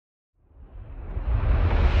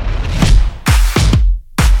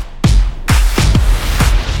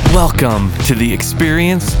Welcome to the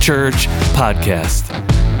Experience Church podcast.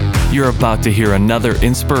 You're about to hear another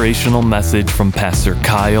inspirational message from Pastor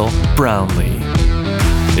Kyle Brownlee.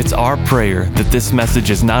 It's our prayer that this message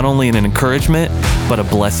is not only an encouragement, but a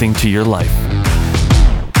blessing to your life.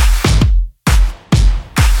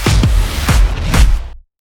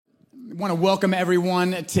 I want to welcome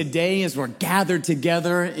everyone today as we're gathered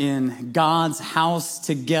together in God's house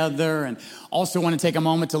together, and also want to take a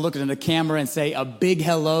moment to look into the camera and say a big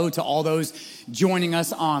hello to all those joining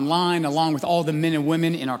us online, along with all the men and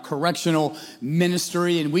women in our correctional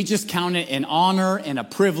ministry. And we just count it an honor and a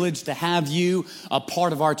privilege to have you a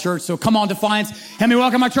part of our church. So come on, Defiance, help me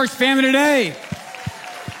welcome our church family today.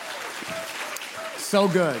 So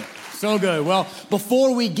good. So good. Well,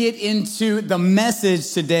 before we get into the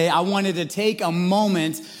message today, I wanted to take a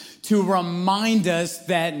moment to remind us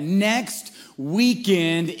that next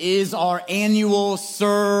weekend is our annual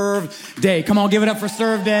Serve Day. Come on, give it up for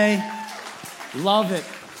Serve Day. Love it.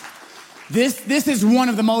 This is one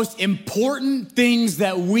of the most important things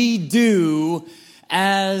that we do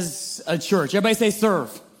as a church. Everybody say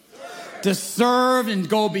serve. To serve and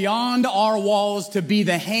go beyond our walls, to be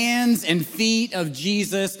the hands and feet of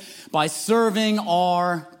Jesus by serving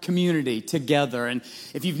our community together. And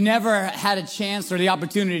if you've never had a chance or the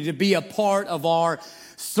opportunity to be a part of our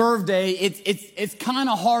Serve Day, it's kind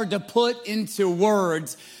of hard to put into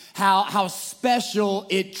words how special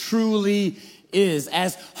it truly is,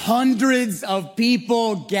 as hundreds of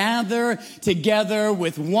people gather together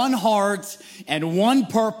with one heart and one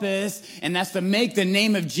purpose, and that's to make the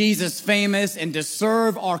name of Jesus famous and to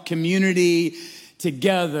serve our community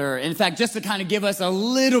together. In fact, just to kind of give us a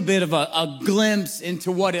little bit of a glimpse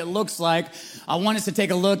into what it looks like, I want us to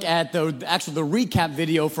take a look at the recap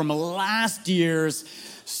video from last year's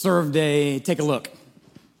Serve Day. Take a look.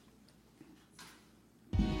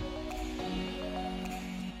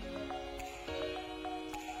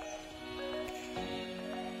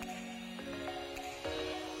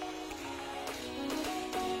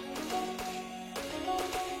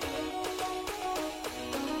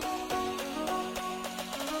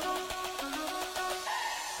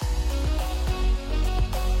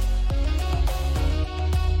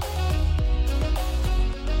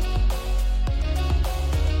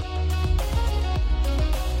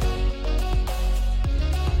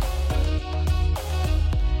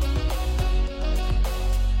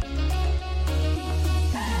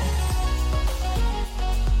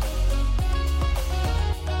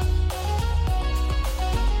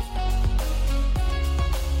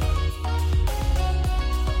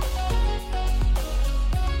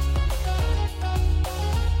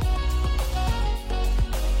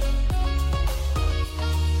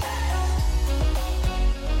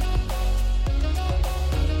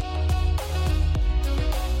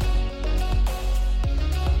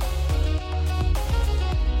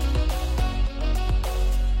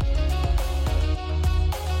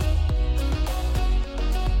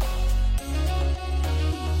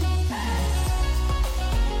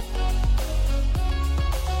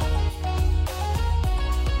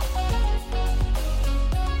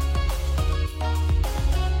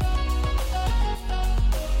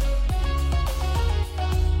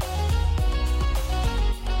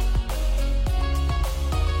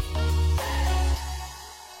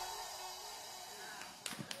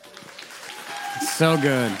 So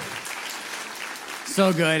good.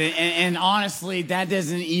 So good. And honestly, that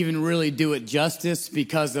doesn't even really do it justice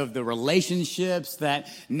because of the relationships that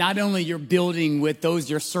not only you're building with those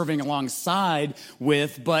you're serving alongside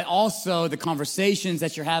with, but also the conversations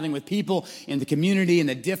that you're having with people in the community and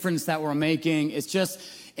the difference that we're making. It's just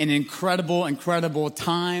an incredible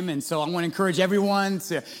time. And so I want to encourage everyone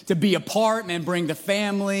to be a part, man. Bring the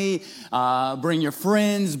family, bring your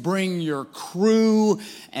friends, bring your crew,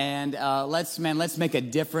 and let's make a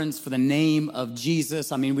difference for the name of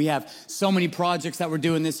Jesus. I mean, we have so many projects that we're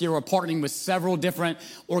doing this year. We're partnering with several different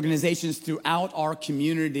organizations throughout our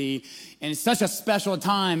community, and it's such a special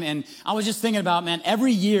time. And I was just thinking about, man,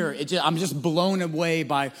 every year I'm just blown away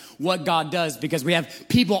by what God does, because we have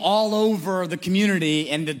people all over the community,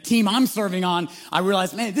 and the team I'm serving on, I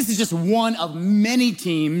realized, man, this is just one of many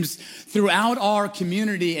teams throughout our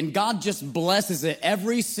community, and God just blesses it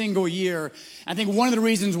every single year. I think one of the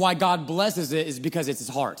reasons why God blesses it is because it's his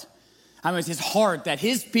heart. I mean, it's his heart that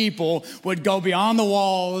his people would go beyond the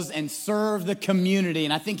walls and serve the community.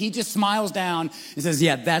 And I think he just smiles down and says,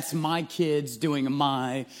 yeah, that's my kids doing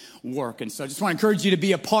my work. And so I just want to encourage you to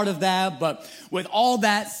be a part of that. But with all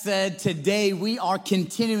that said, today we are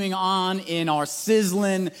continuing on in our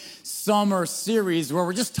Sizzlin summer series where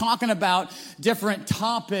we're just talking about different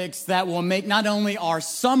topics that will make not only our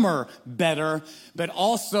summer better, but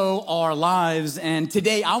also our lives. And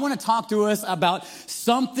today I want to talk to us about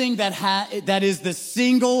something that is the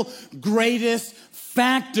single greatest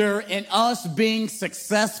factor in us being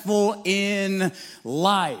successful in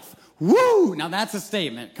life. Woo! Now that's a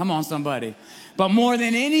statement. Come on, somebody. But more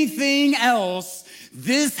than anything else,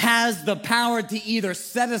 this has the power to either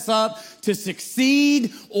set us up to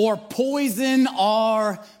succeed or poison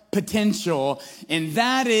our potential. And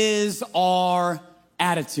that is our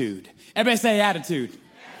attitude. Everybody say attitude.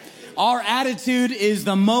 Our attitude is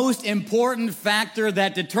the most important factor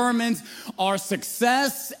that determines our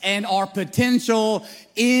success and our potential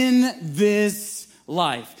in this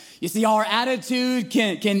life. You see, our attitude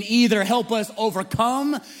can either help us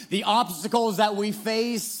overcome the obstacles that we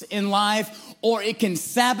face in life, or it can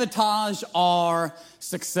sabotage our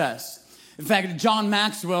success. In fact, John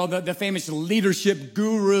Maxwell, the famous leadership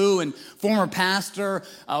guru and former pastor,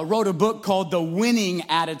 wrote a book called The Winning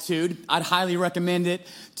Attitude. I'd highly recommend it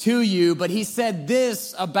to you. But he said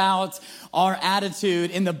this about our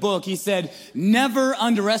attitude in the book. He said, never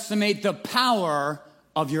underestimate the power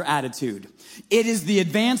of your attitude. It is the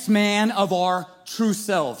advanced man of our true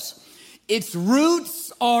selves. Its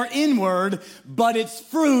roots are inward, but its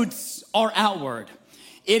fruits are outward.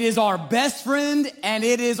 It is our best friend and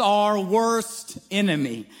it is our worst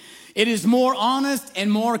enemy. It is more honest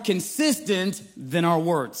and more consistent than our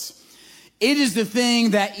words. It is the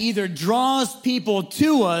thing that either draws people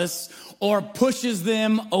to us or pushes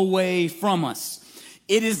them away from us.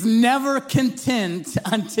 It is never content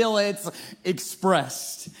until it's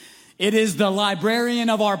expressed. It is the librarian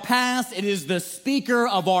of our past, it is the speaker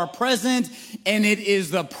of our present, and it is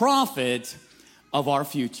the prophet of our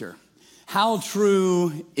future. How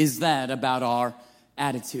true is that about our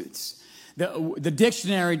attitudes? The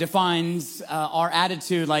dictionary defines our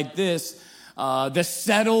attitude like this, the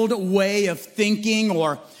settled way of thinking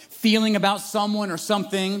or feeling about someone or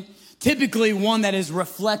something, typically one that is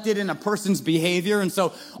reflected in a person's behavior. And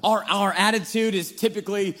so our attitude is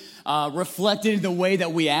typically reflected in the way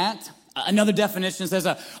that we act. Another definition says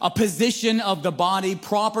a position of the body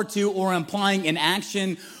proper to or implying an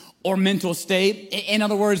action or mental state. In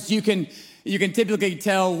other words, you can typically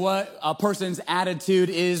tell what a person's attitude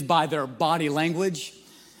is by their body language.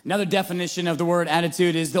 Another definition of the word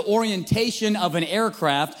attitude is the orientation of an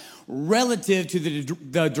aircraft relative to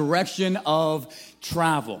the direction of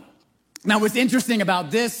travel. Now, what's interesting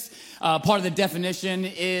about this part of the definition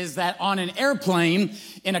is that on an airplane,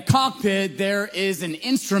 in a cockpit, there is an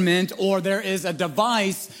instrument or there is a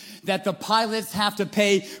device that the pilots have to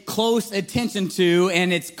pay close attention to,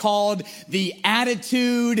 and it's called the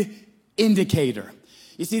attitude indicator.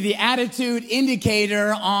 You see, the attitude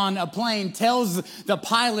indicator on a plane tells the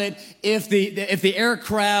pilot if the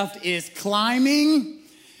aircraft is climbing,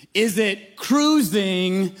 is it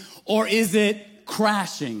cruising, or is it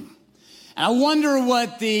crashing? And I wonder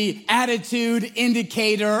what the attitude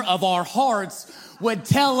indicator of our hearts would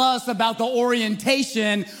tell us about the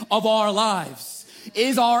orientation of our lives.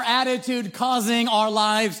 Is our attitude causing our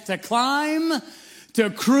lives to climb,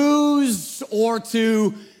 to cruise, or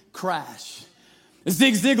to crash?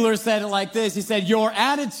 Zig Ziglar said it like this. He said, your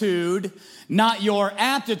attitude, not your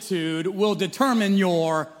aptitude, will determine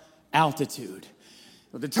your altitude.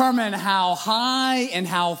 It will determine how high and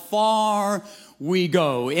how far we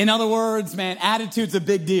go. In other words, man, attitude's a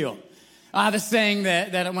big deal. I have a saying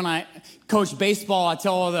that when I coach baseball, I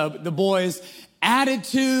tell all the boys,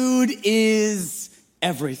 attitude is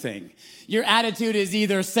everything. Your attitude is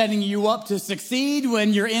either setting you up to succeed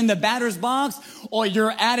when you're in the batter's box, or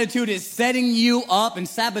your attitude is setting you up and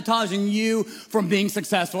sabotaging you from being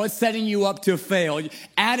successful. It's setting you up to fail.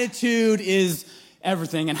 Attitude is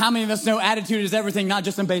everything. And how many of us know attitude is everything, not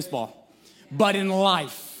just in baseball, but in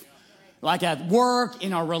life? Like at work,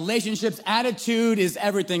 in our relationships, attitude is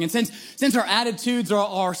everything. And since our attitudes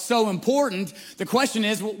are so important, the question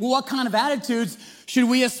is, what kind of attitudes should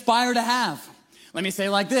we aspire to have? Let me say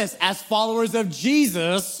it like this. As followers of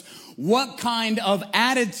Jesus, what kind of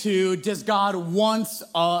attitude does God want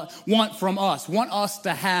from us, want us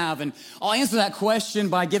to have? And I'll answer that question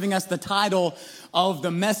by giving us the title of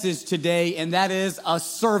the message today, and that is a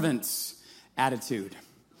servant's attitude.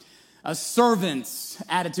 a servant's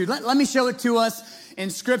attitude. Let me show it to us in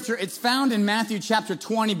Scripture. It's found in Matthew chapter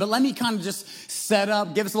 20, but let me kind of just set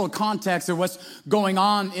up, give us a little context of what's going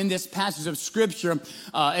on in this passage of Scripture.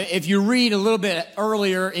 If you read a little bit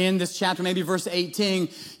earlier in this chapter, maybe verse 18,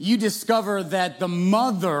 you discover that the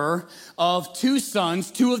mother of two sons,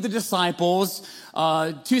 two of the disciples,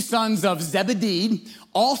 two sons of Zebedee,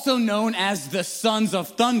 also known as the sons of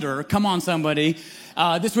thunder. Come on, somebody.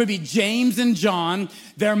 This would be James and John.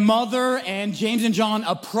 Their mother and James and John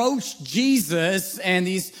approached Jesus, and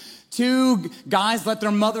these two guys let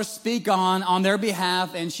their mother speak on their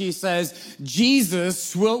behalf, and she says,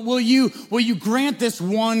 Jesus, will you grant this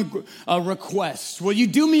one request? Will you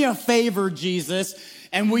do me a favor, Jesus?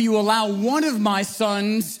 And will you allow one of my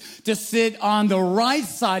sons to sit on the right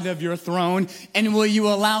side of your throne? And will you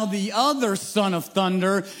allow the other son of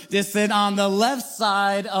thunder to sit on the left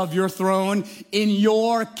side of your throne in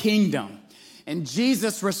your kingdom? And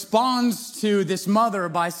Jesus responds to this mother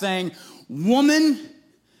by saying, woman,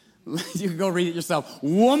 you can go read it yourself.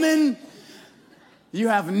 Woman, you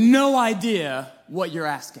have no idea what you're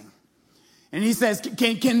asking. And he says,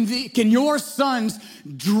 can your sons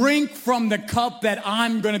drink from the cup that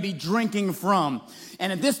I'm going to be drinking from?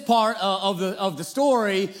 And at this part of the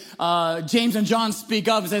story, James and John speak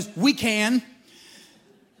up and says, we can.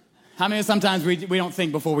 How many sometimes we don't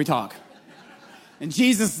think before we talk? And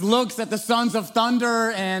Jesus looks at the sons of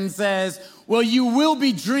thunder and says, well, you will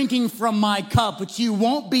be drinking from my cup, but you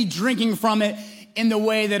won't be drinking from it in the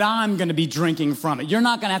way that I'm going to be drinking from it. You're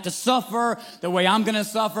not going to have to suffer the way I'm going to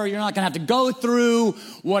suffer. You're not going to have to go through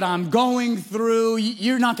what I'm going through.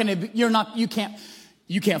 You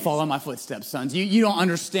can't follow my footsteps, sons. You don't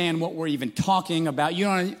understand what we're even talking about. You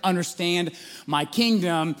don't understand my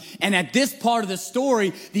kingdom. And at this part of the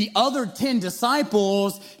story, the other 10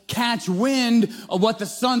 disciples catch wind of what the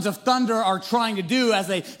sons of thunder are trying to do as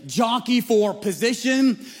they jockey for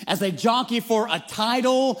position, as they jockey for a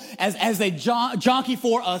title, as they jockey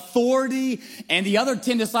for authority. And the other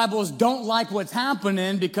 10 disciples don't like what's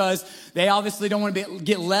happening because they obviously don't want to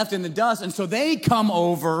get left in the dust. And so they come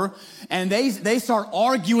over and they start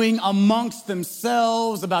arguing amongst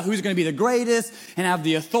themselves about who's going to be the greatest and have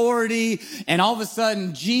the authority. And all of a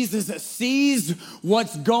sudden, Jesus sees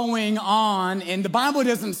what's going on. And the Bible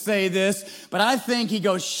doesn't say this, but I think he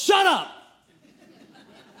goes, shut up.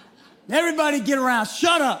 Everybody get around.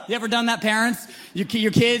 Shut up. You ever done that, parents? Your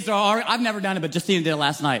kids are, I've never done it, but Justina did it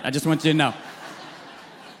last night. I just want you to know.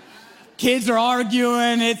 Kids are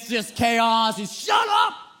arguing. It's just chaos. He's, shut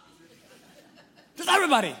up. Just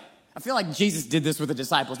everybody. I feel like Jesus did this with the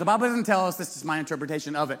disciples. The Bible doesn't tell us. This is my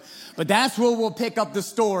interpretation of it. But that's where we'll pick up the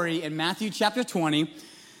story in Matthew chapter 20,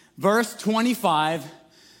 verse 25.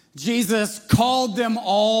 Jesus called them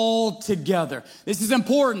all together. This is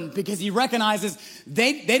important because he recognizes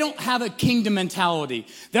they don't have a kingdom mentality.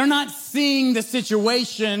 They're not seeing the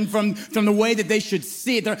situation from the way that they should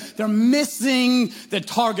see it. They're missing the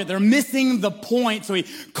target. They're missing the point. So he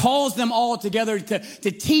calls them all together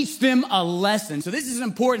to teach them a lesson. So this is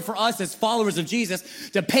important for us as followers of Jesus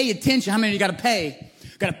to pay attention. How many of you got to pay?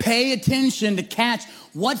 Got to pay attention to catch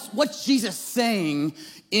what's Jesus saying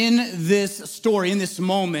in this story, in this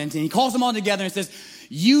moment. And he calls them all together and says,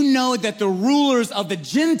 you know that the rulers of the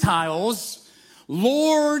Gentiles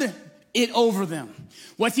lord it over them.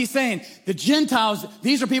 What's he saying? The Gentiles,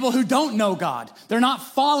 these are people who don't know God. They're not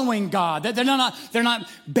following God. They're not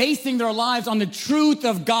basing their lives on the truth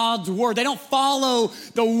of God's word. They don't follow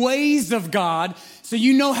the ways of God. So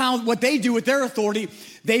you know what they do with their authority.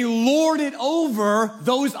 They lord it over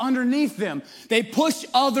those underneath them. They push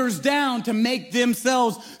others down to make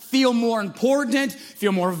themselves feel more important,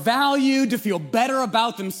 feel more valued, to feel better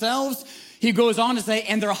about themselves. He goes on to say,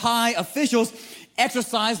 and their high officials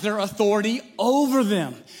exercise their authority over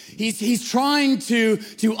them. He's trying to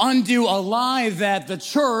undo a lie that the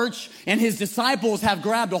church and his disciples have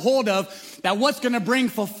grabbed a hold of, that what's going to bring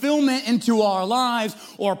fulfillment into our lives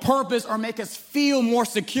or purpose or make us feel more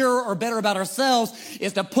secure or better about ourselves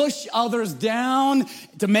is to push others down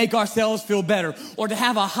to make ourselves feel better or to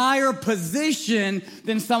have a higher position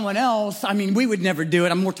than someone else. I mean, we would never do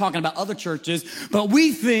it. I'm more talking about other churches, but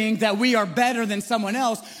we think that we are better than someone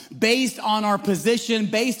else based on our position,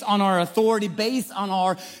 based on our authority, based on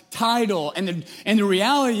our title. And the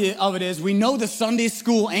reality of it is we know the Sunday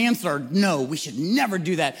school answer, no, we should never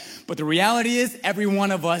do that. But the reality is every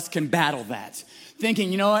one of us can battle that.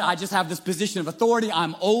 Thinking, you know what, I just have this position of authority.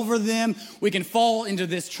 I'm over them. We can fall into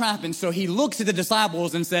this trap. And so he looks at the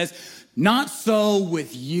disciples and says, not so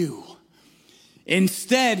with you.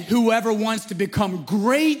 Instead, whoever wants to become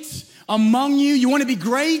great among you, you want to be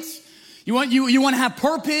great? You want to have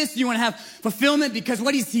purpose. You want to have fulfillment, because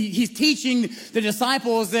what he's teaching the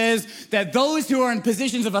disciples is that those who are in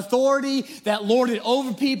positions of authority, that lord it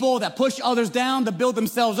over people, that push others down to build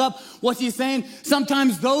themselves up. What's he saying?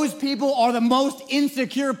 Sometimes those people are the most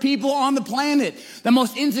insecure people on the planet, the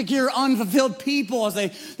most insecure, unfulfilled people as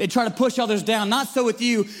they try to push others down. Not so with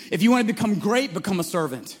you. If you want to become great, become a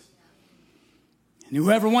servant. And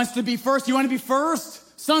whoever wants to be first, you want to be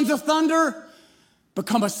first? Sons of thunder,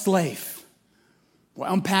 become a slave. We'll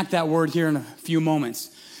unpack that word here in a few moments.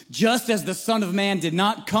 Just as the Son of Man did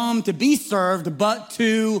not come to be served, but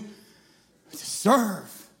to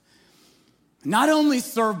serve. Not only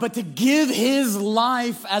serve, but to give his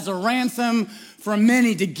life as a ransom for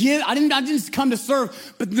many. To give, I didn't just come to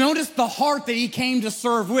serve, but notice the heart that he came to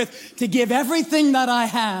serve with, to give everything that I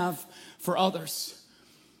have for others.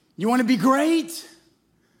 You want to be great?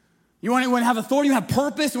 You want to have authority? You want to have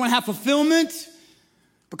purpose? You want to have fulfillment?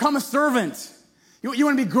 Become a servant. You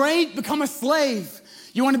want to be great? Become a slave.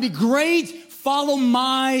 You want to be great? Follow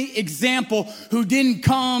my example, who didn't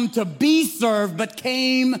come to be served, but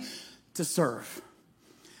came to serve.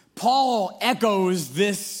 Paul echoes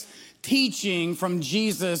this teaching from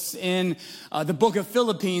Jesus in the book of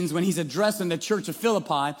Philippians when he's addressing the church of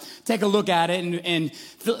Philippi. Take a look at it in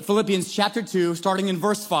Philippians chapter 2, starting in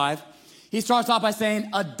verse 5. He starts off by saying,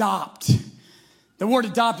 adopt. The word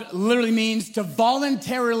adopt literally means to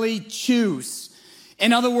voluntarily choose.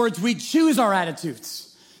 In other words, we choose our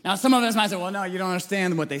attitudes. Now, some of us might say, well, no, you don't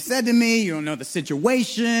understand what they said to me. You don't know the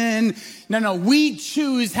situation. No, we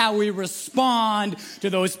choose how we respond to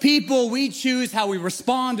those people. We choose how we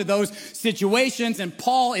respond to those situations. And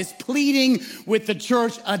Paul is pleading with the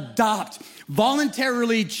church, adopt,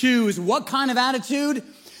 voluntarily choose. What kind of attitude?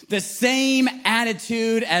 The same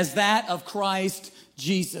attitude as that of Christ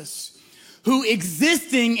Jesus, who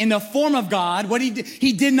existing in the form of God,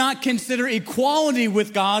 he did not consider equality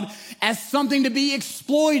with God as something to be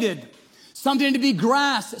exploited, something to be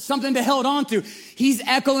grasped, something to held on to. He's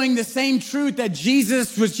echoing the same truth that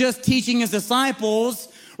Jesus was just teaching his disciples,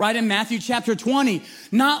 right, in Matthew chapter 20,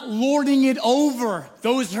 not lording it over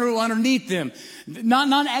those who are underneath them,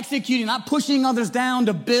 not executing, not pushing others down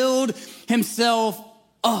to build himself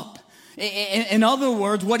up. In other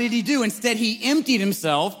words, what did he do? Instead, he emptied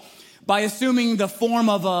himself by assuming the form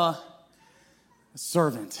of a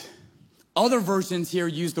servant. Other versions here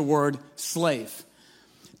use the word slave,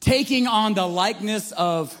 taking on the likeness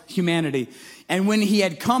of humanity. And when he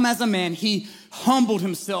had come as a man, he humbled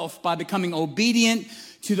himself by becoming obedient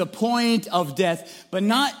to the point of death, but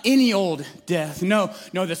not any old death. No,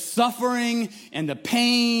 the suffering and the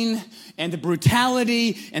pain and the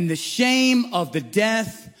brutality and the shame of the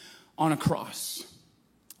death on a cross.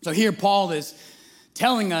 So here Paul is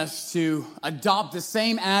telling us to adopt the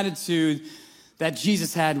same attitude that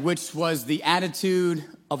Jesus had, which was the attitude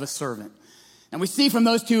of a servant. And we see from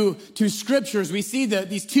those two scriptures, we see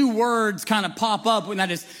these two words kind of pop up, and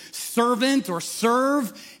that is servant or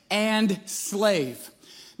serve and slave.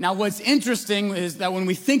 Now, what's interesting is that when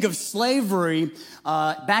we think of slavery,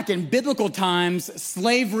 back in biblical times,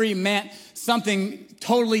 slavery meant something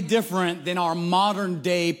totally different than our modern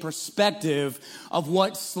day perspective of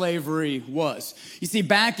what slavery was. You see,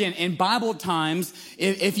 back in Bible times,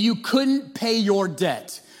 if you couldn't pay your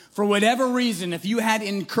debt, for whatever reason, if you had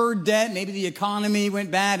incurred debt, maybe the economy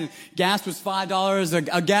went bad and gas was $5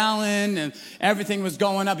 a gallon and everything was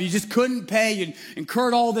going up, you just couldn't pay, you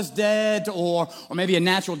incurred all this debt, or maybe a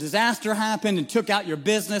natural disaster happened and took out your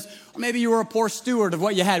business, or maybe you were a poor steward of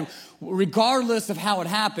what you had. Regardless of how it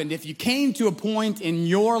happened, if you came to a point in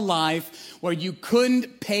your life where you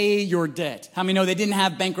couldn't pay your debt, how many know they didn't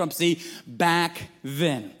have bankruptcy back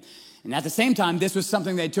then? And at the same time, this was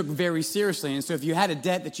something they took very seriously. And so if you had a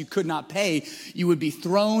debt that you could not pay, you would be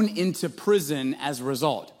thrown into prison as a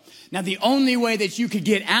result. Now, the only way that you could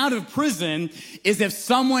get out of prison is if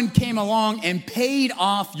someone came along and paid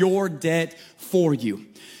off your debt for you.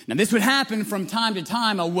 Now, this would happen from time to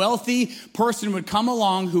time. A wealthy person would come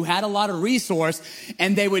along who had a lot of resource,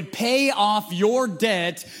 and they would pay off your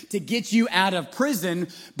debt to get you out of prison.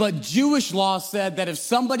 But Jewish law said that if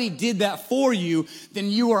somebody did that for you, then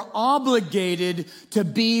you were obligated to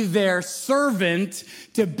be their servant,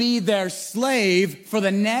 to be their slave for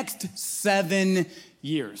the next 7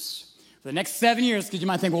 years. For the next 7 years, because you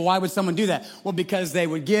might think, well, why would someone do that? Well, because they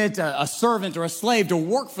would get a servant or a slave to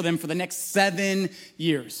work for them for the next 7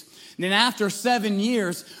 years. And then after 7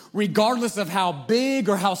 years, regardless of how big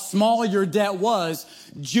or how small your debt was,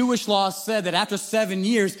 Jewish law said that after 7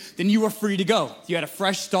 years, then you were free to go. You had a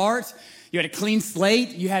fresh start, you had a clean slate,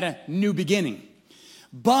 you had a new beginning.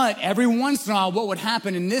 But every once in a while, what would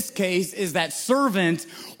happen in this case is that servant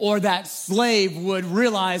or that slave would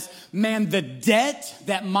realize, man, the debt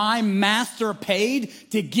that my master paid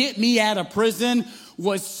to get me out of prison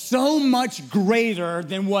was so much greater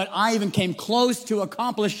than what I even came close to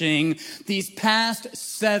accomplishing these past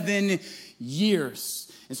 7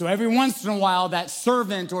 years. And so every once in a while, that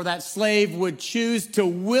servant or that slave would choose to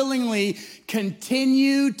willingly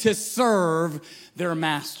continue to serve their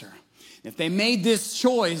master. If they made this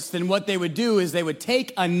choice, then what they would do is they would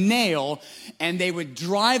take a nail and they would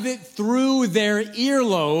drive it through their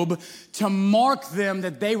earlobe to mark them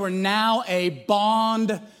that they were now a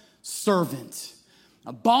bond servant.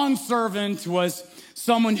 A bond servant was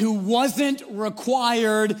someone who wasn't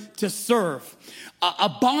required to serve. A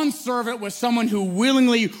bond servant was someone who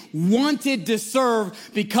willingly wanted to serve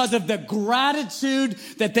because of the gratitude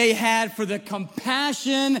that they had for the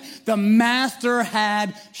compassion the master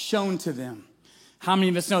had shown to them. How many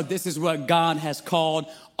of us know this is what God has called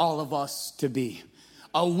all of us to be?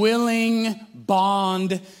 A willing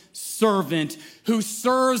bond servant who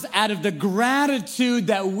serves out of the gratitude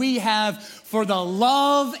that we have for the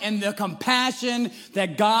love and the compassion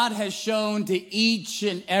that God has shown to each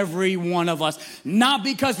and every one of us. Not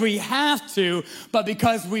because we have to, but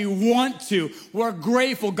because we want to. We're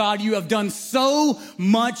grateful, God, you have done so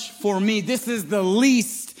much for me. This is the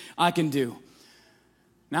least I can do.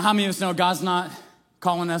 Now, how many of us know God's not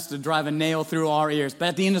calling us to drive a nail through our ears? But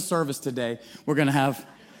at the end of service today, we're going to have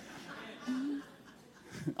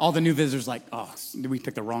all the new visitors like, oh, we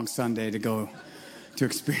picked the wrong Sunday to go to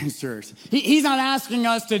Experience Church. He's not asking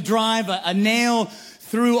us to drive a nail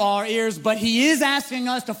through our ears, but he is asking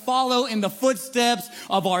us to follow in the footsteps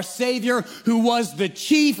of our Savior, who was the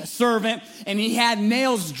chief servant, and he had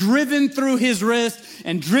nails driven through his wrist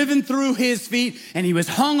and driven through his feet, and he was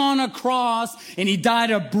hung on a cross, and he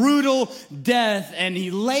died a brutal death, and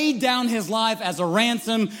he laid down his life as a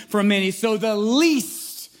ransom for many. So the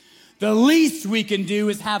least we can do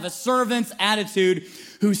is have a servant's attitude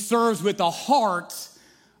who serves with a heart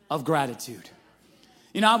of gratitude.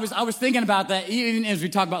 You know, I was thinking about that, even as we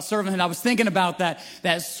talk about servanthood, I was thinking about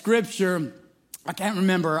that scripture. I can't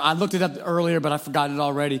remember. I looked it up earlier, but I forgot it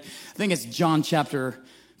already. I think it's John chapter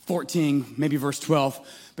 14, maybe verse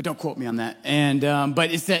 12, but don't quote me on that. And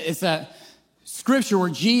but it's a scripture where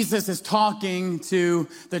Jesus is talking to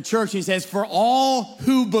the church. He says, for all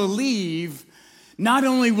who believe, not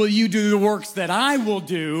only will you do the works that I will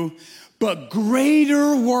do, but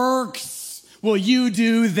greater works will you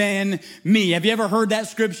do than me. Have you ever heard that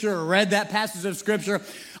scripture or read that passage of scripture?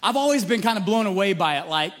 I've always been kind of blown away by it.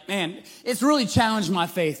 Like, man, it's really challenged my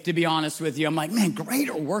faith, to be honest with you. I'm like, man,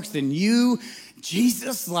 greater works than you,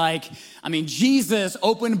 Jesus. Jesus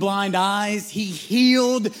opened blind eyes. He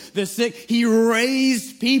healed the sick. He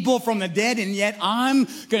raised people from the dead. And yet I'm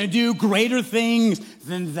going to do greater things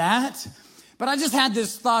than that. But I just had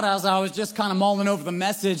this thought as I was just kind of mulling over the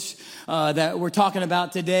message that we're talking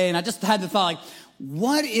about today. And I just had the thought, like,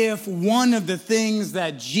 what if one of the things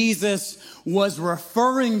that Jesus was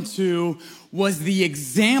referring to was the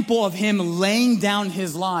example of him laying down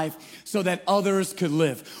his life so that others could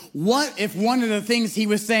live? What if one of the things he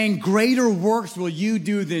was saying, greater works will you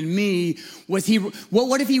do than me, was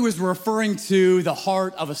what if he was referring to the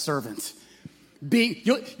heart of a servant?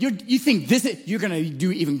 You think you're going to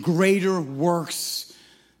do even greater works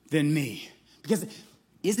than me. Because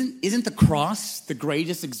isn't the cross the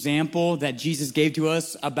greatest example that Jesus gave to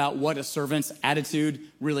us about what a servant's attitude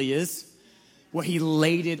really is? Where he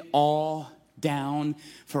laid it all down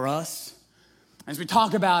for us. As we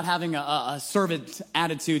talk about having a servant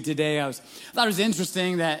attitude today, I thought it was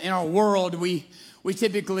interesting that in our world, we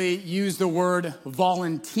typically use the word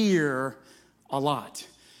volunteer a lot.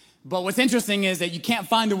 But what's interesting is that you can't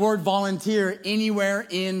find the word volunteer anywhere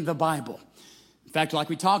in the Bible. In fact, like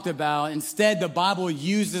we talked about, instead the Bible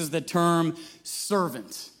uses the term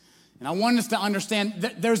servant. And I want us to understand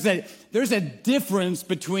that there's a difference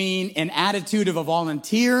between an attitude of a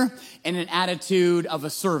volunteer and an attitude of a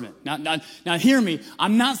servant. Now hear me.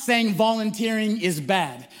 I'm not saying volunteering is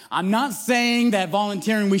bad. I'm not saying that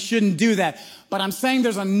volunteering, we shouldn't do that. But I'm saying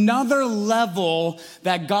there's another level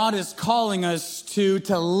that God is calling us to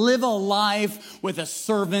live a life with a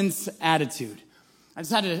servant's attitude.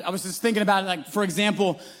 I was just thinking about it, like, for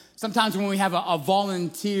example, sometimes when we have a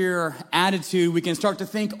volunteer attitude, we can start to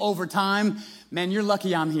think over time, man, you're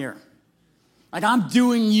lucky I'm here. Like, I'm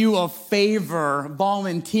doing you a favor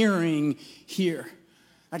volunteering here.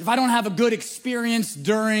 Like, if I don't have a good experience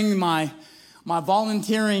during my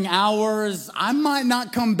volunteering hours, I might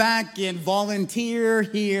not come back and volunteer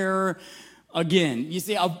here again. You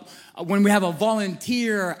see, when we have a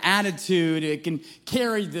volunteer attitude, it can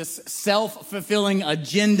carry this self-fulfilling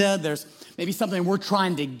agenda. There's maybe something we're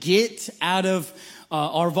trying to get out of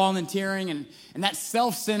our volunteering, and that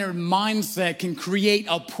self-centered mindset can create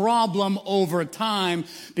a problem over time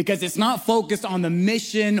because it's not focused on the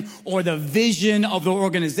mission or the vision of the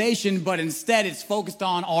organization, but instead it's focused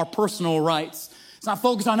on our personal rights. It's not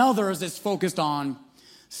focused on others, it's focused on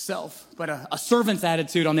self. But a servant's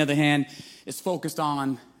attitude, on the other hand, is focused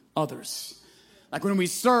on others. Like when we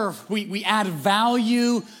serve, we add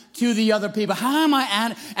value to the other people. How am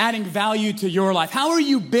I adding value to your life? How are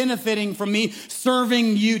you benefiting from me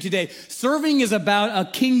serving you today? Serving is about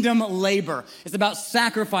a kingdom labor. It's about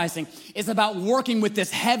sacrificing. It's about working with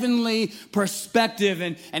this heavenly perspective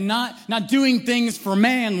and not doing things for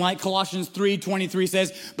man, like Colossians 3:23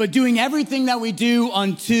 says, but doing everything that we do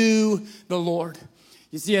unto the Lord.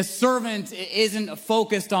 You see, a servant isn't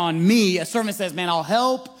focused on me. A servant says, man, I'll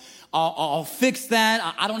help. I'll fix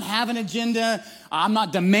that. I don't have an agenda. I'm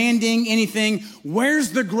not demanding anything.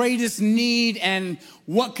 Where's the greatest need and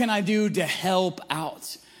what can I do to help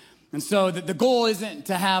out? And so the goal isn't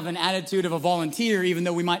to have an attitude of a volunteer, even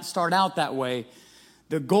though we might start out that way.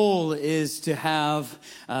 The goal is to have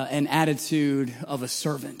an attitude of a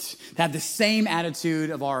servant, to have the same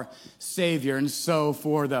attitude of our Savior. And so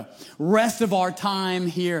for the rest of our time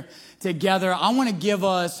here together, I want to give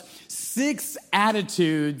us 6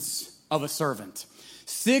 attitudes of a servant.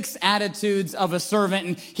 6 attitudes of a servant.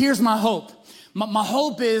 And here's my hope. My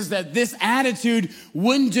hope is that this attitude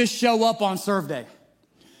wouldn't just show up on serve day.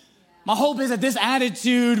 My hope is that this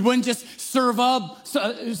attitude wouldn't just show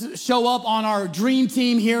up on our dream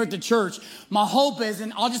team here at the church. My hope is,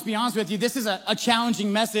 and I'll just be honest with you, this is a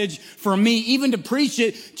challenging message for me. Even to preach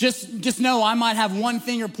it, just know I might have one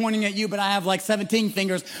finger pointing at you, but I have like 17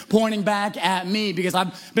 fingers pointing back at me because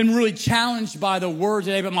I've been really challenged by the word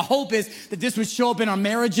today. But my hope is that this would show up in our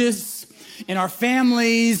marriages, in our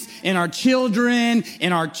families, in our children,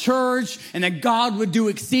 in our church, and that God would do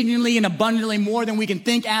exceedingly and abundantly more than we can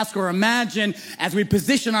think, ask, or imagine as we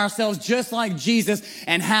position ourselves just like Jesus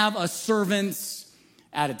and have a servant's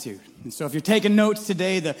attitude. And so if you're taking notes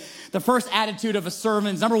today, the first attitude of a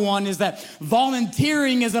servant, number 1, is that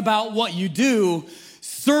volunteering is about what you do.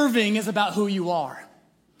 Serving is about who you are.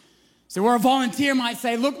 So where a volunteer might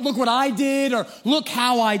say, look what I did, or look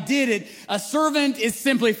how I did it, a servant is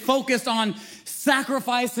simply focused on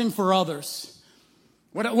sacrificing for others.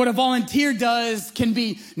 What a volunteer does can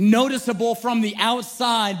be noticeable from the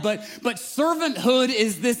outside, but servanthood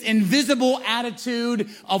is this invisible attitude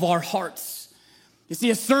of our hearts. You see,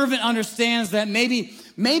 a servant understands that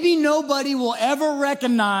maybe nobody will ever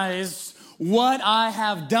recognize what I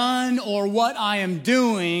have done or what I am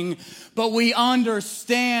doing, but we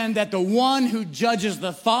understand that the one who judges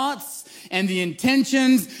the thoughts and the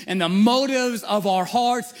intentions and the motives of our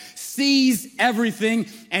hearts sees everything,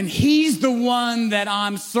 and he's the one that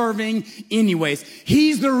I'm serving anyways.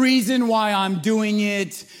 He's the reason why I'm doing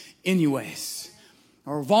it anyways.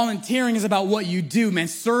 Or volunteering is about what you do, man.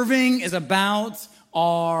 Serving is about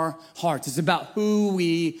our hearts. It's about who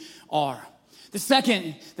we are. The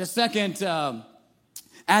second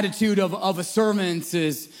attitude of a servant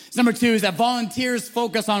is, number 2, is that volunteers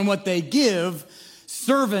focus on what they give.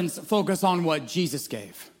 Servants focus on what Jesus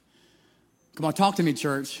gave. Come on, talk to me,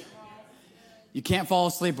 church. You can't fall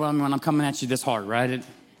asleep when I'm coming at you this hard, right?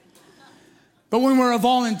 But when we're a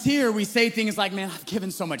volunteer, we say things like, man, I've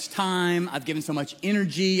given so much time, I've given so much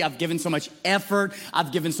energy, I've given so much effort,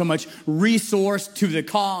 I've given so much resource to the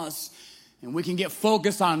cause. And we can get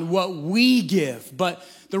focused on what we give. But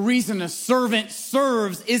the reason a servant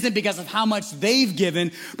serves isn't because of how much they've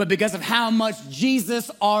given, but because of how much Jesus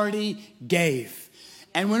already gave.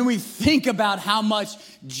 And when we think about how much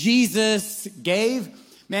Jesus gave,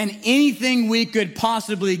 man, anything we could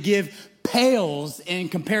possibly give pales in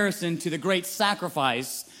comparison to the great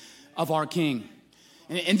sacrifice of our King.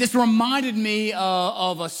 And this reminded me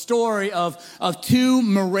of a story of 2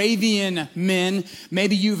 Moravian men.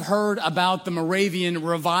 Maybe you've heard about the Moravian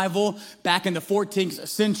revival back in the 14th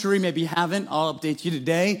century. Maybe you haven't. I'll update you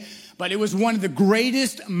today. But it was one of the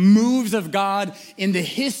greatest moves of God in the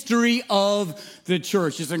history of the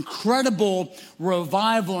church. This incredible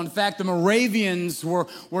revival. In fact, the Moravians were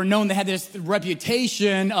known, they had this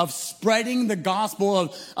reputation of spreading the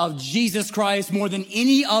gospel of Jesus Christ more than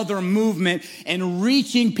any other movement and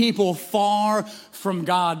reaching people far from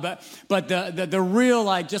God. But the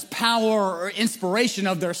real just power or inspiration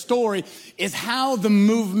of their story is how the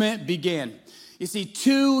movement began. You see,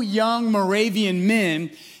 two young Moravian men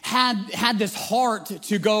had this heart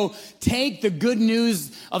to go take the good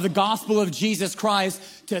news of the gospel of Jesus Christ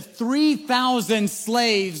to 3,000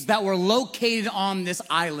 slaves that were located on this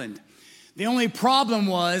island. The only problem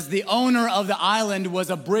was the owner of the island was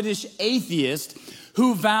a British atheist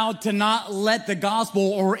who vowed to not let the gospel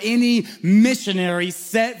or any missionary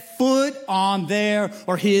set foot on their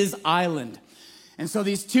or his island. And so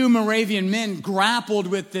these two Moravian men grappled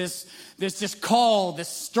with this call, this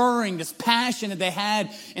stirring, this passion that they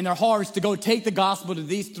had in their hearts to go take the gospel to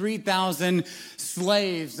these 3,000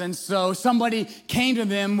 slaves. And so somebody came to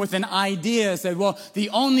them with an idea, said, well,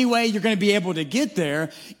 the only way you're going to be able to get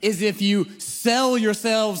there is if you sell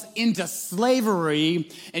yourselves into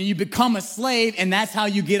slavery and you become a slave, and that's how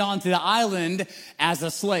you get onto the island as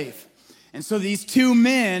a slave. And so these two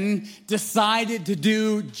men decided to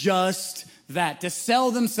do just that, to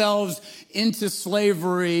sell themselves into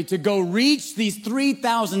slavery, to go reach these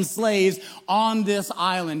 3,000 slaves on this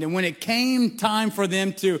island. And when it came time for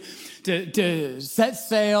them to set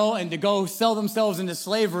sail and to go sell themselves into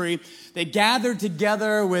slavery, they gathered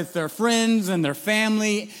together with their friends and their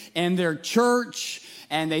family and their church,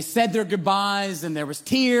 and they said their goodbyes, and there was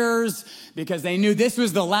tears because they knew this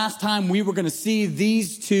was the last time we were going to see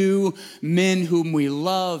these two men whom we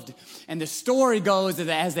loved. And the story goes that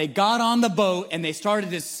as they got on the boat and they started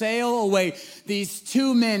to sail away, these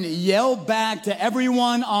two men yelled back to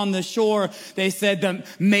everyone on the shore. They said,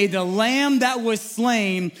 may the lamb that was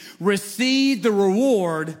slain receive the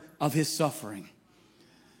reward of his suffering.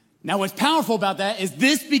 Now, what's powerful about that is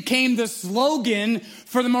this became the slogan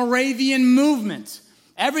for the Moravian movement.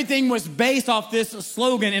 Everything was based off this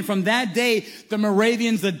slogan, and from that day, the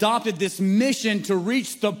Moravians adopted this mission to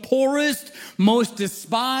reach the poorest, most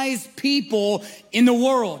despised people in the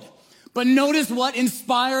world. But notice what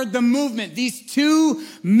inspired the movement. These two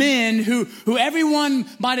men who everyone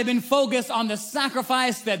might have been focused on the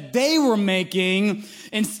sacrifice that they were making.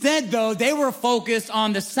 Instead, though, they were focused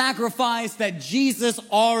on the sacrifice that Jesus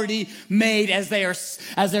already made. As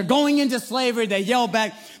they're going into slavery, they yell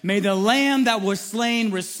back, may the lamb that was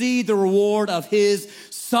slain receive the reward of his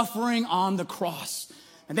suffering on the cross.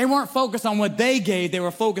 And they weren't focused on what they gave. They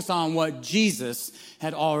were focused on what Jesus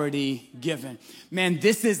had already given. Man,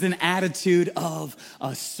 this is an attitude of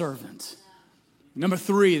a servant. Number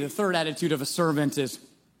three, the third attitude of a servant is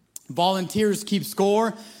volunteers keep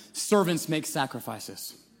score, servants make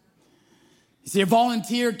sacrifices. You see, a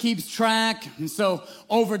volunteer keeps track, and so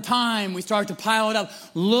over time, we start to pile it up.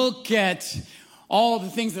 Look at all the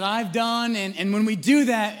things that I've done, and when we do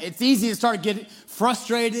that, it's easy to start getting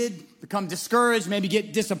frustrated, become discouraged, maybe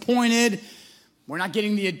get disappointed. We're not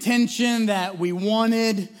getting the attention that we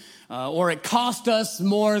wanted, or it cost us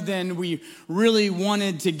more than we really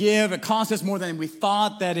wanted to give. It cost us more than we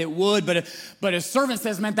thought that it would. But a servant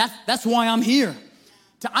says, man, that's why I'm here.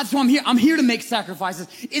 That's why I'm here. I'm here to make sacrifices.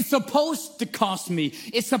 It's supposed to cost me.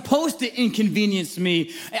 It's supposed to inconvenience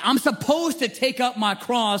me. I'm supposed to take up my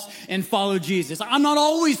cross and follow Jesus. I'm not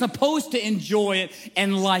always supposed to enjoy it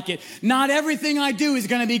and like it. Not everything I do is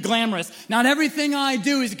going to be glamorous. Not everything I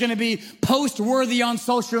do is going to be post-worthy on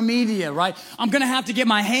social media, right? I'm going to have to get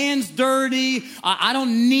my hands dirty. I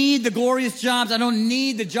don't need the glorious jobs. I don't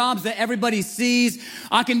need the jobs that everybody sees.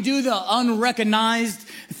 I can do the unrecognized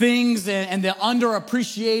things and the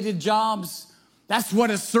underappreciated jobs. That's what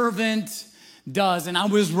a servant does. And I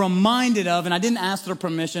was reminded of, and I didn't ask their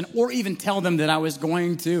permission or even tell them that I was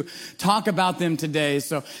going to talk about them today.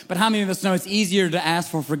 But how many of us know it's easier to ask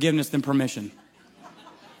for forgiveness than permission?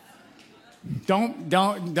 Don't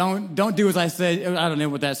do as I said. I don't know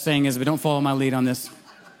what that saying is, but don't follow my lead on this.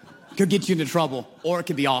 It could get you into trouble, or it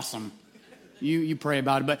could be awesome. You pray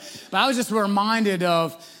about it. But I was just reminded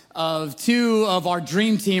of two of our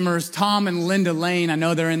dream teamers, Tom and Linda Lane. I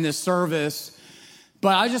know they're in this service,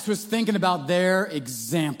 but I just was thinking about their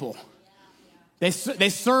example. They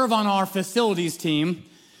serve on our facilities team,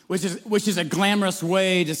 which is a glamorous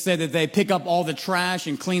way to say that they pick up all the trash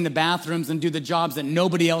and clean the bathrooms and do the jobs that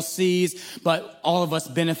nobody else sees, but all of us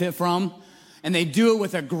benefit from. And they do it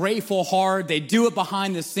with a grateful heart. They do it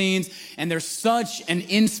behind the scenes. And they're such an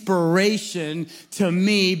inspiration to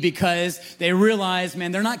me because they realize,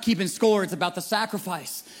 man, they're not keeping score. It's about the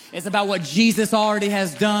sacrifice. It's about what Jesus already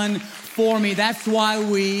has done for me. That's why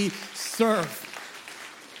we serve.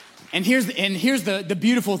 And here's the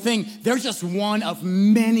beautiful thing. They're just one of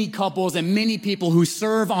many couples and many people who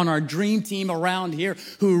serve on our dream team around here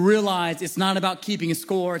who realize it's not about keeping a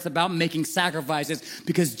score. It's about making sacrifices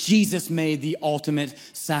because Jesus made the ultimate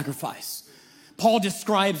sacrifice. Paul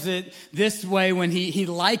describes it this way when he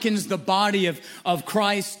likens the body of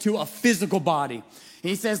Christ to a physical body.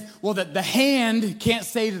 He says, well, the hand can't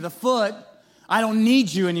say to the foot, I don't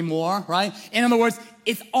need you anymore, right? In other words,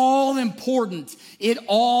 it's all important. It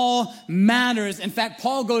all matters. In fact,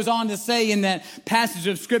 Paul goes on to say in that passage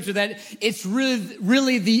of scripture that it's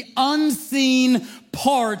really the unseen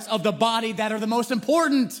parts of the body that are the most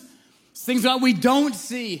important. It's things that we don't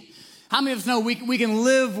see. How many of us know we can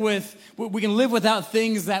live without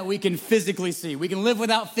things that we can physically see? We can live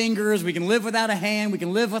without fingers. We can live without a hand. We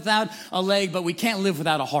can live without a leg, but we can't live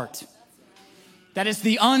without a heart. That it's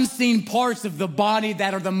the unseen parts of the body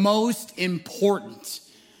that are the most important.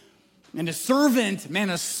 And a servant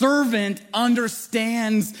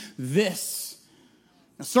understands this.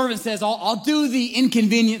 A servant says, I'll do the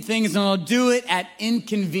inconvenient things and I'll do it at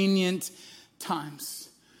inconvenient times.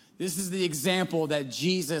 This is the example that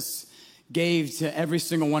Jesus gave to every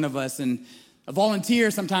single one of us. And a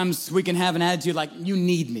volunteer, sometimes we can have an attitude like, you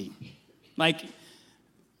need me. Like,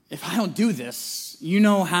 if I don't do this, you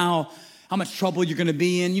know how much trouble you're going to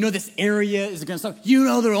be in. You know this area is going to stop. You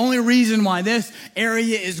know the only reason why this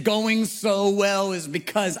area is going so well is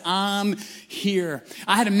because I'm here.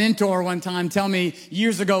 I had a mentor one time tell me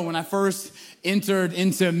years ago when I first entered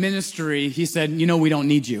into ministry, he said, you know, we don't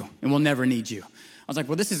need you and we'll never need you. I was like,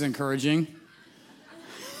 well, this is encouraging.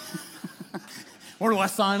 Where do I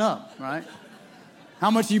sign up, right?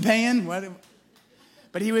 How much are you paying?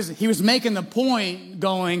 But he was making the point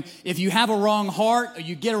going, if you have a wrong heart or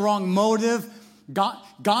you get a wrong motive, God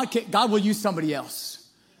will use somebody else.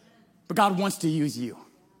 But God wants to use you,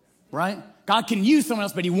 right? God can use someone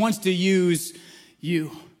else, but he wants to use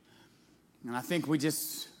you. And I think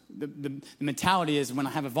the mentality is when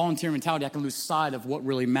I have a volunteer mentality, I can lose sight of what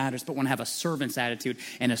really matters. But when I have a servant's attitude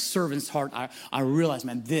and a servant's heart, I realize,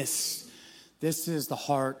 man, this is the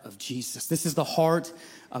heart of Jesus. This is the heart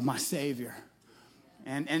of my Savior.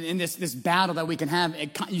 And in this battle that we can have,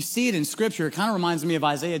 you see it in Scripture. It kind of reminds me of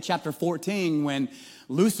Isaiah chapter 14 when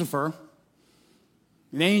Lucifer,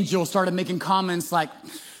 the angel, started making comments like,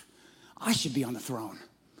 I should be on the throne.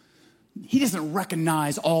 He doesn't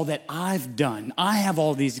recognize all that I've done. I have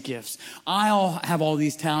all these gifts. I have all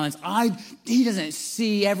these talents. He doesn't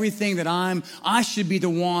see everything that I should be the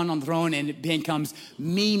one on the throne, and it becomes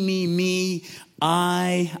me,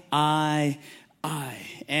 I.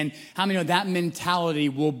 And how many know that mentality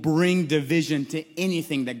will bring division to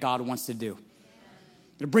anything that God wants to do?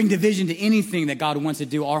 It'll bring division to anything that God wants to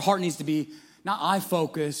do. Our heart needs to be not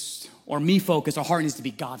I-focused or me-focused. Our heart needs to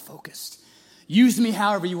be God-focused. Use me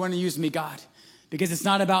however you want to use me, God, because it's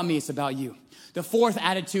not about me, it's about you. The fourth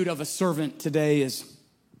attitude of a servant today is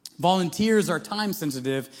volunteers are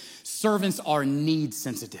time-sensitive, servants are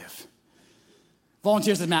need-sensitive.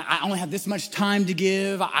 Volunteers says, man, I only have this much time to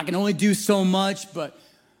give. I can only do so much. But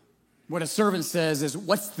what a servant says is,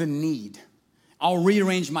 what's the need? I'll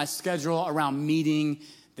rearrange my schedule around meeting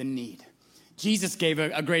the need. Jesus gave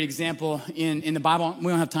a great example in the Bible.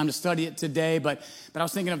 We don't have time to study it today, but I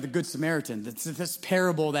was thinking of the Good Samaritan. This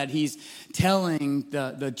parable that he's telling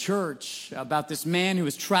the church about this man who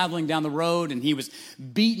was traveling down the road and he was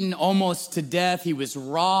beaten almost to death. He was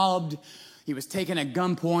robbed. He was taken at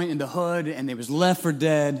gunpoint in the hood, and they was left for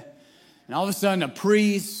dead. And all of a sudden, a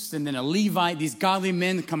priest and then a Levite, these godly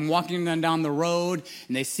men come walking down the road,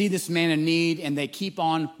 and they see this man in need, and they keep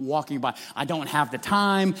on walking by. I don't have the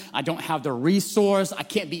time. I don't have the resource. I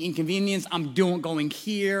can't be inconvenienced. I'm going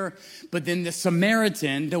here. But then the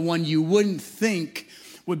Samaritan, the one you wouldn't think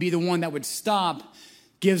would be the one that would stop,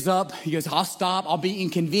 gives up. He goes, I'll stop. I'll be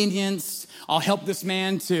inconvenienced. I'll help this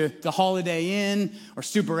man to the Holiday Inn or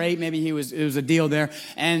Super 8. Maybe it was a deal there.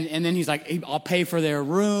 And then he's like, I'll pay for their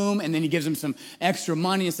room. And then he gives them some extra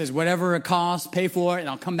money and says, whatever it costs, pay for it. And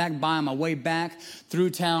I'll come back by on my way back through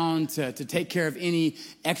town to take care of any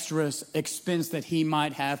extra expense that he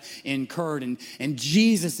might have incurred. And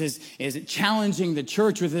Jesus is challenging the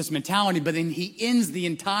church with this mentality. But then he ends the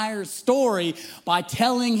entire story by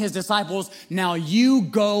telling his disciples, now you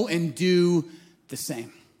go and do the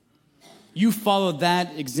same. You follow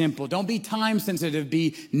that example. Don't be time sensitive,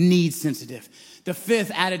 be need sensitive. The fifth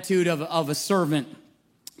attitude of a servant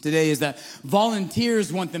today is that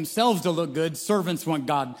volunteers want themselves to look good, servants want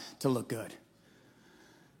God to look good.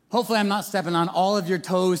 Hopefully I'm not stepping on all of your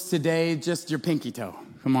toes today, just your pinky toe.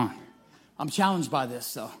 Come on. I'm challenged by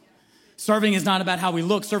this, though. Serving is not about how we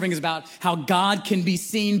look. Serving is about how God can be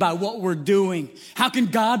seen by what we're doing. How can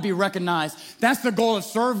God be recognized? That's the goal of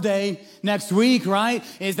Serve Day next week, right?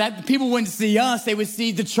 Is that people wouldn't see us. They would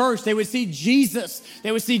see the church. They would see Jesus.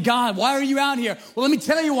 They would see God. Why are you out here? Well, let me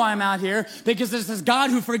tell you why I'm out here. Because there's this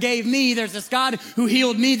God who forgave me. There's this God who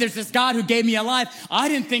healed me. There's this God who gave me a life I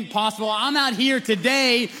didn't think possible. I'm out here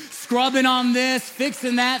today scrubbing on this,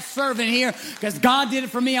 fixing that, serving here, because God did it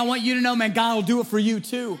for me. I want you to know, man, God will do it for you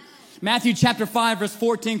too. Matthew chapter 5, verse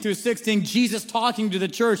 14 through 16, Jesus talking to the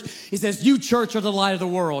church. He says, you church are the light of the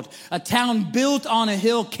world. A town built on a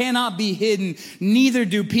hill cannot be hidden. Neither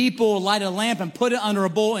do people light a lamp and put it under a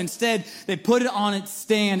bowl. Instead, they put it on its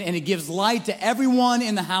stand and it gives light to everyone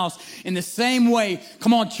in the house. In the same way,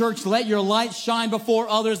 come on, church, let your light shine before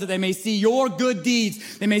others that they may see your good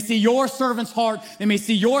deeds. They may see your servant's heart. They may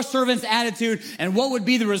see your servant's attitude. And what would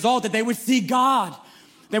be the result? That they would see God.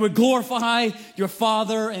 They would glorify your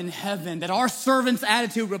Father in heaven, that our servant's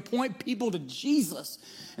attitude would point people to Jesus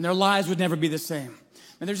and their lives would never be the same.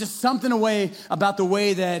 And there's just something about the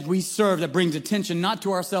way that we serve that brings attention, not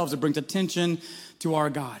to ourselves, it brings attention to our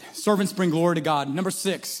God. Servants bring glory to God. Number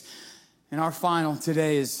 6, and our final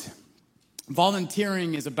today is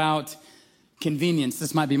volunteering is about convenience.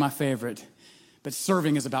 This might be my favorite, but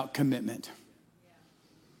serving is about commitment.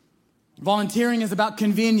 Volunteering is about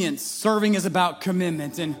convenience. Serving is about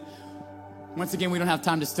commitment. And once again, we don't have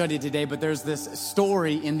time to study it today, but there's this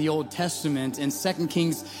story in the Old Testament in 2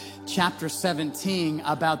 Kings chapter 17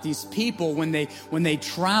 about these people when they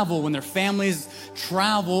travel, when their families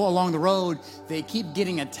travel along the road, they keep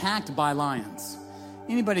getting attacked by lions.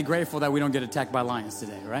 Anybody grateful that we don't get attacked by lions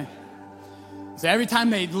today, right? So every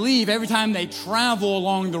time they leave, every time they travel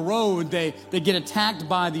along the road, they get attacked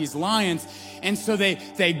by these lions. And so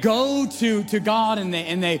they go to God and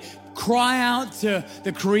they cry out to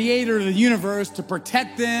the creator of the universe to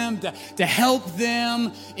protect them, to help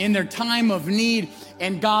them in their time of need.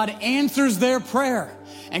 And God answers their prayer.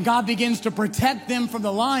 And God begins to protect them from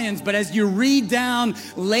the lions. But as you read down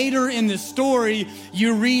later in the story,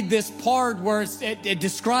 you read this part where it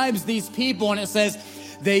describes these people and it says,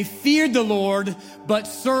 they feared the Lord, but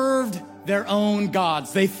served their own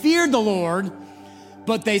gods. They feared the Lord,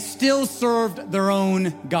 but they still served their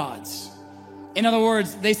own gods. In other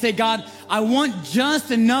words, they say, God, I want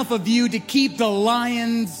just enough of you to keep the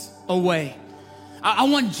lions away. I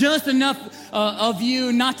want just enough of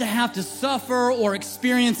you not to have to suffer or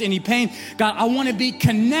experience any pain. God, I want to be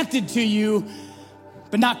connected to you,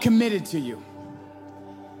 but not committed to you.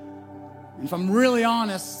 And if I'm really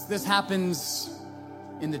honest, this happens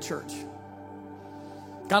in the church.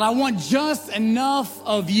 God, I want just enough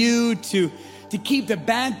of you to keep the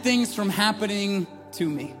bad things from happening to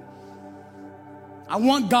me. I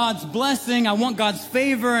want God's blessing, I want God's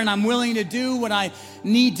favor, and I'm willing to do what I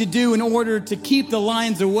need to do in order to keep the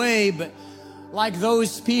lions away. But like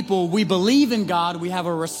those people, we believe in God, we have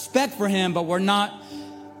a respect for Him, but we're not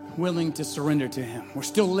willing to surrender to Him. We're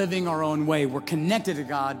still living our own way. We're connected to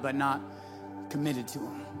God, but not committed to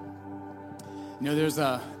Him. You know, there's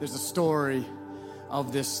a story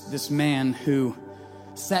of this man who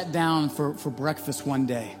sat down for breakfast one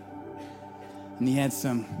day, and he had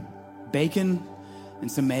some bacon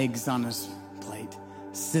and some eggs on his plate.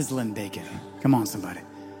 Sizzlin bacon. Come on, somebody.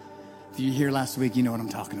 If you were here last week, you know what I'm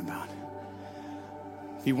talking about.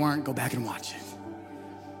 If you weren't, go back and watch it.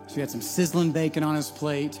 So he had some sizzling bacon on his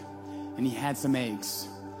plate, and he had some eggs.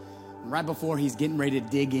 And right before he's getting ready to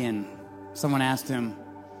dig in, someone asked him,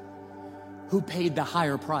 who paid the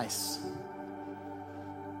higher price?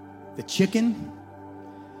 The chicken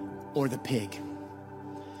or the pig?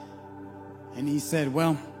 And he said,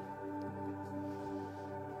 well,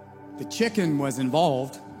 the chicken was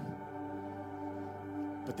involved,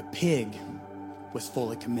 but the pig was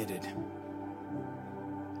fully committed.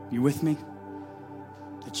 You with me?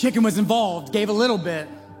 The chicken was involved, gave a little bit.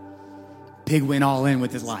 Pig went all in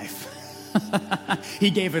with his life. He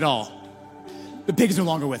gave it all. The pig's no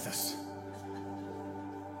longer with us.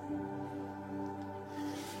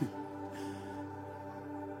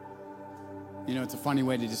 You know, it's a funny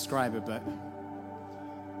way to describe it, but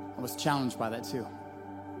I was challenged by that too.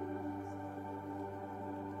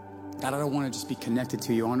 God, I don't want to just be connected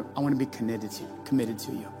to you. I want to be committed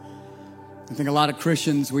to you. I think a lot of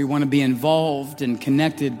Christians, we want to be involved and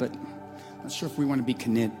connected, but I'm not sure if we want to be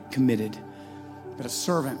committed. But a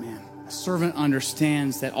servant, man, a servant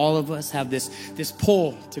understands that all of us have this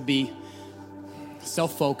pull to be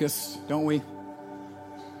self-focused, don't we?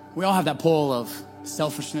 We all have that pull of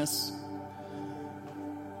selfishness.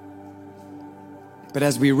 But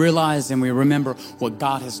as we realize and we remember what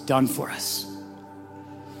God has done for us,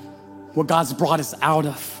 what God's brought us out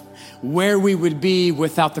of, where we would be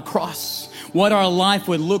without the cross, what our life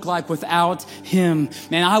would look like without Him.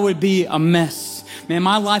 Man, I would be a mess. Man,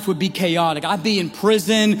 my life would be chaotic. I'd be in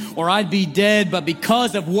prison or I'd be dead, but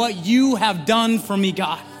because of what you have done for me,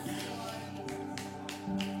 God.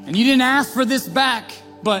 And you didn't ask for this back,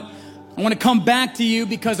 but I want to come back to you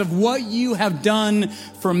because of what you have done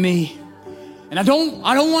for me. And I don't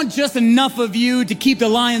want just enough of you to keep the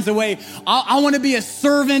lions away. I want to be a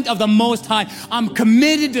servant of the Most High. I'm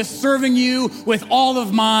committed to serving you with all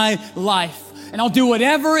of my life. And I'll do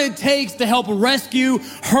whatever it takes to help rescue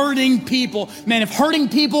hurting people. Man, if hurting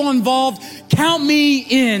people involved, count me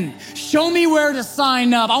in. Show me where to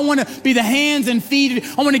sign up. I want to be the hands and feet.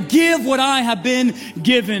 I want to give what I have been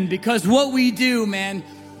given, because what we do, man,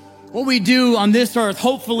 what we do on this earth,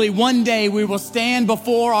 hopefully one day we will stand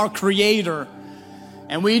before our Creator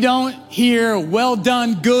and we don't hear, well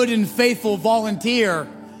done, good and faithful volunteer.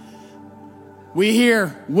 We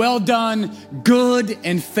hear, well done, good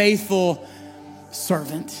and faithful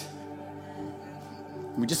servant.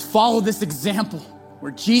 We just follow this example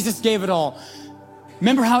where Jesus gave it all.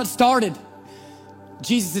 Remember how it started.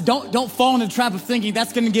 Jesus said, don't fall into the trap of thinking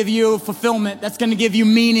that's going to give you fulfillment. That's going to give you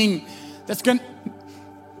meaning. That's going to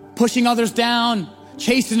pushing others down,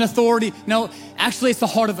 chasing authority. No, actually it's the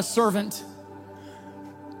heart of a servant.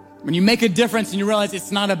 When you make a difference and you realize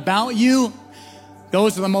it's not about you,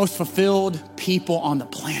 those are the most fulfilled people on the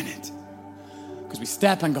planet. Because we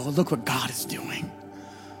step and go, look what God is doing.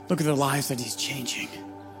 Look at the lives that He's changing.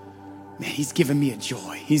 Man, He's given me a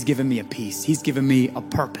joy. He's given me a peace. He's given me a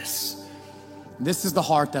purpose. This is the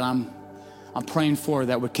heart that I'm praying for,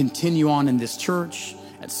 that would continue on in this church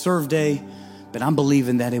at Serve Day, but I'm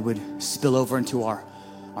believing that it would spill over into our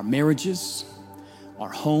marriages, our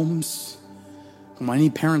homes. Come on,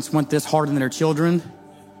 any parents want this harder than their children?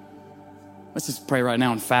 Let's just pray right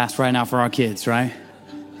now and fast right now for our kids, right?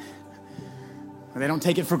 They don't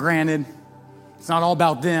take it for granted. It's not all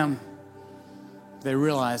about them. They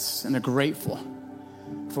realize and they're grateful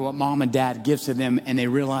for what mom and dad gives to them, and they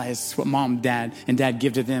realize what mom, dad, and dad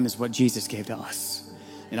give to them is what Jesus gave to us.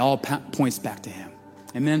 It all points back to Him.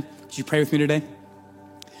 Amen? Would you pray with me today?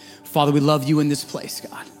 Father, we love you in this place,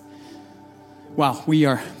 God. Wow, we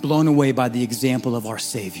are blown away by the example of our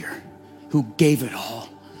Savior who gave it all,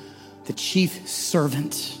 the chief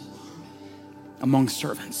servant among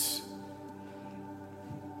servants.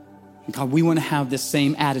 And God, we want to have the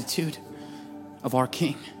same attitude of our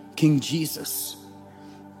King, King Jesus.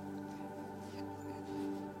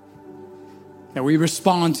 That we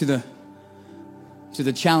respond to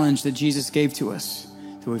the challenge that Jesus gave to us.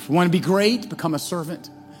 So if we want to be great, become a servant.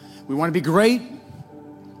 We want to be great,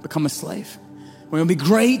 become a slave. We want to be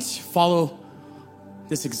great, follow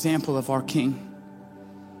this example of our King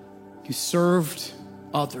who served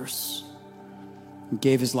others and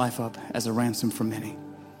gave His life up as a ransom for many.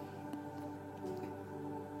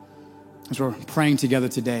 As we're praying together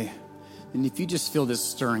today, and if you just feel this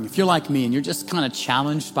stirring, if you're like me and you're just kind of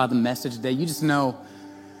challenged by the message today, you just know,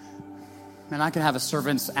 man, I could have a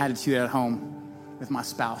servant's attitude at home with my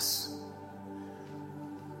spouse.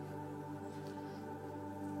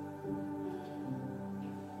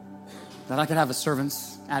 That I could have a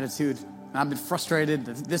servant's attitude. I've been frustrated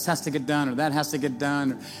that this has to get done or that has to get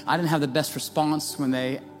done. Or I didn't have the best response when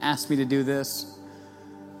they asked me to do this.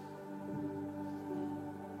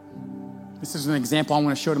 This is an example I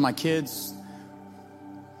want to show to my kids.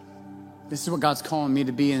 This is what God's calling me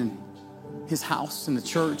to be in His house, in the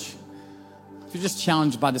church. If you're just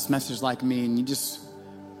challenged by this message like me and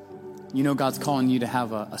you know God's calling you to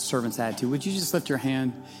have a servant's attitude, would you just lift your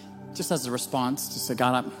hand just as a response to say,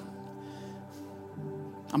 God,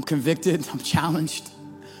 I'm convicted, I'm challenged,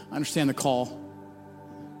 I understand the call.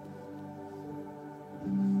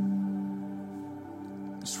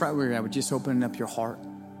 Just right where you're at, would you just open up your heart?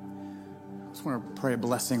 I just want to pray a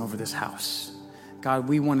blessing over this house. God,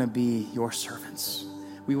 we want to be your servants.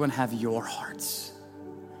 We want to have your hearts.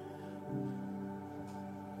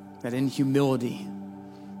 That in humility,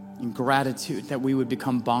 in gratitude, that we would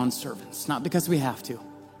become bondservants, not because we have to,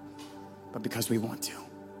 but because we want to.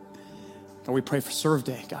 God, we pray for Serve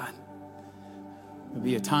Day, God. It'll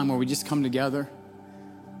be a time where we just come together.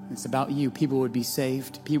 It's about you. People would be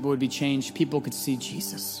saved. People would be changed. People could see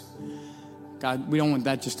Jesus. God, we don't want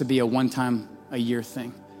that just to be a one-time-a-year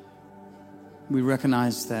thing. We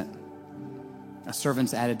recognize that a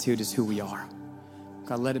servant's attitude is who we are.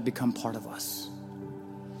 God, let it become part of us.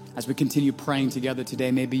 As we continue praying together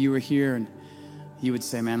today, maybe you were here and you would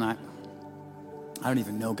say, man, I don't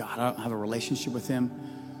even know God. I don't have a relationship with Him.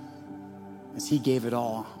 As He gave it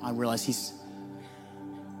all, I realize He's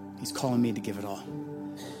calling me to give it all.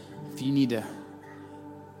 If you need to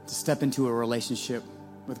step into a relationship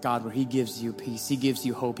with God where He gives you peace, He gives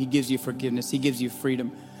you hope, He gives you forgiveness, He gives you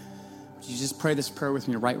freedom, would you just pray this prayer with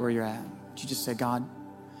me right where you're at? Would you just say, God,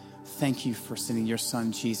 thank you for sending your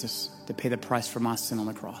Son, Jesus, to pay the price for my sin on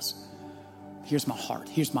the cross. Here's my heart.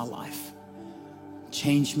 Here's my life.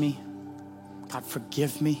 Change me. God,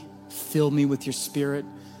 forgive me. Fill me with your Spirit.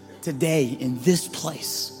 today in this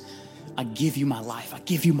place, I give you my life. I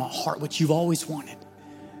give you my heart, what you've always wanted.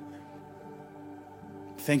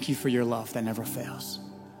 Thank you for your love that never fails.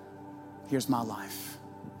 Here's my life.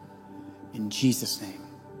 In Jesus' name,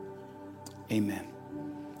 amen.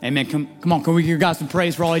 Amen. Come on, can we give God some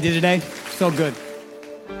praise for all he did today? So good.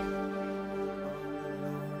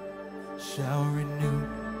 Shall renew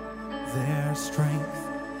their strength.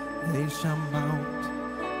 They shall mount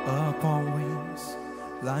up on wings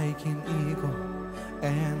like an eagle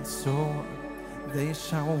and soar. They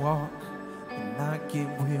shall walk and not get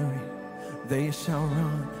weary. They shall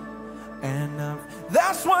run and not.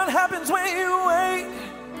 That's what happens when you wait.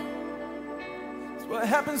 That's what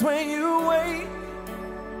happens when you wait.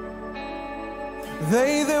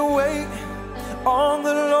 They that wait on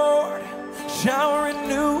the Lord shall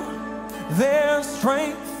renew their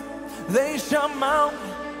strength. They shall mount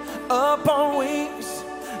up on wings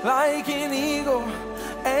like an eagle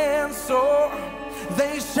and soar.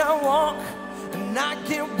 They shall walk and not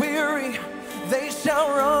get weary. They shall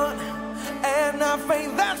run and not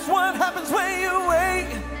faint. That's what happens when you wait.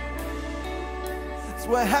 That's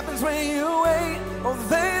what happens when you wait. Oh,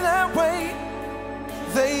 they that wait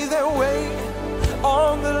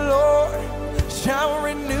on the Lord shall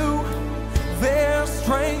renew their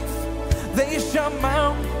strength. They shall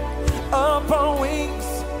mount up on wings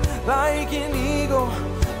like an eagle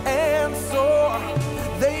and soar.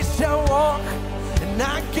 They shall walk and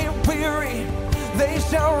not get weary. They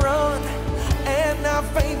shall run and not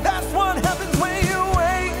faint. That's what happens when you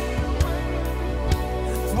wait.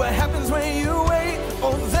 That's what happens when you wait.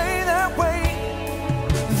 Oh, they that wait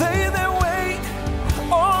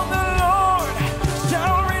on the Lord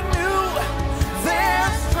shall renew their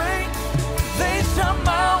strength. They shall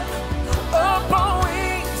mount up on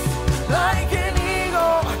wings like an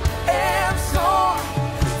eagle and soar.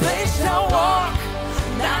 They shall walk,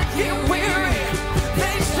 not get weary.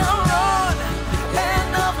 They shall run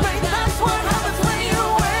and not faint. That's what happens when you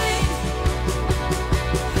wait.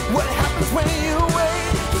 What happens when you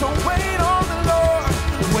wait? So wait on the Lord.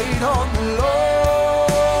 Wait on the Lord.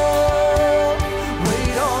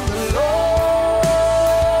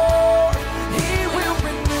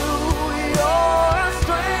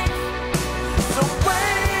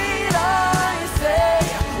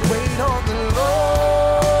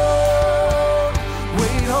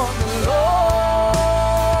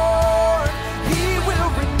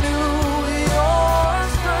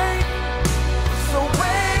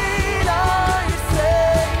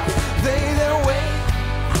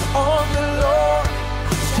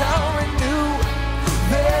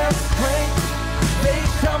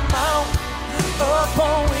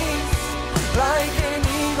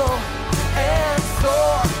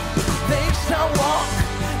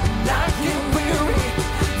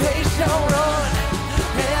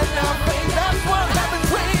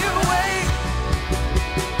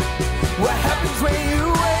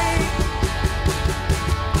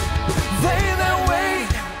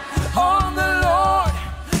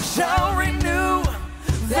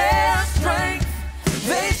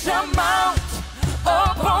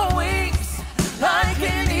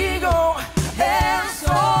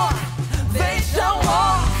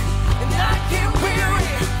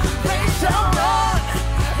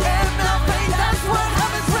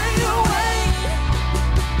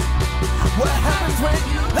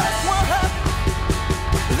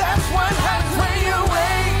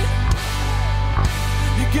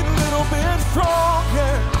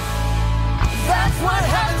 Stronger. That's what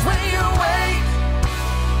happens when you wait.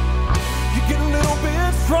 You get a little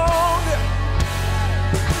bit stronger.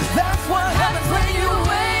 That's what happens when you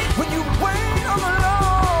wait. When you wait on the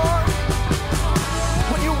Lord.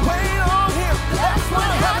 When you wait on Him. That's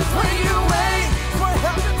what happens when you wait. What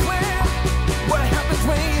happens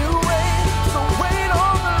when you wait. So wait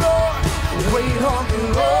on the Lord. Wait on the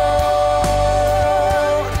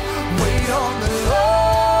Lord. Wait on the Lord.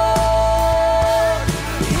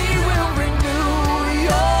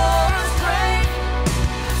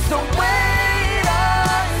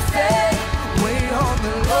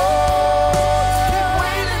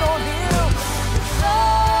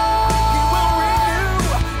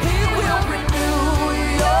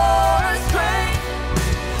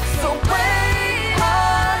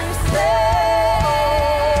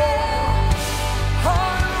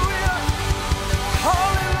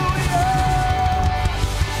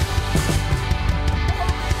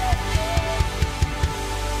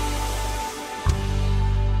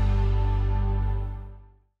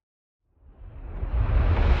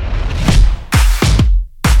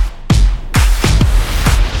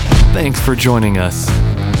 Thanks for joining us.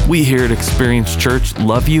 We here at Experience Church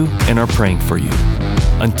love you and are praying for you.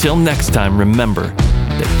 Until next time, remember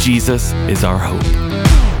that Jesus is our hope.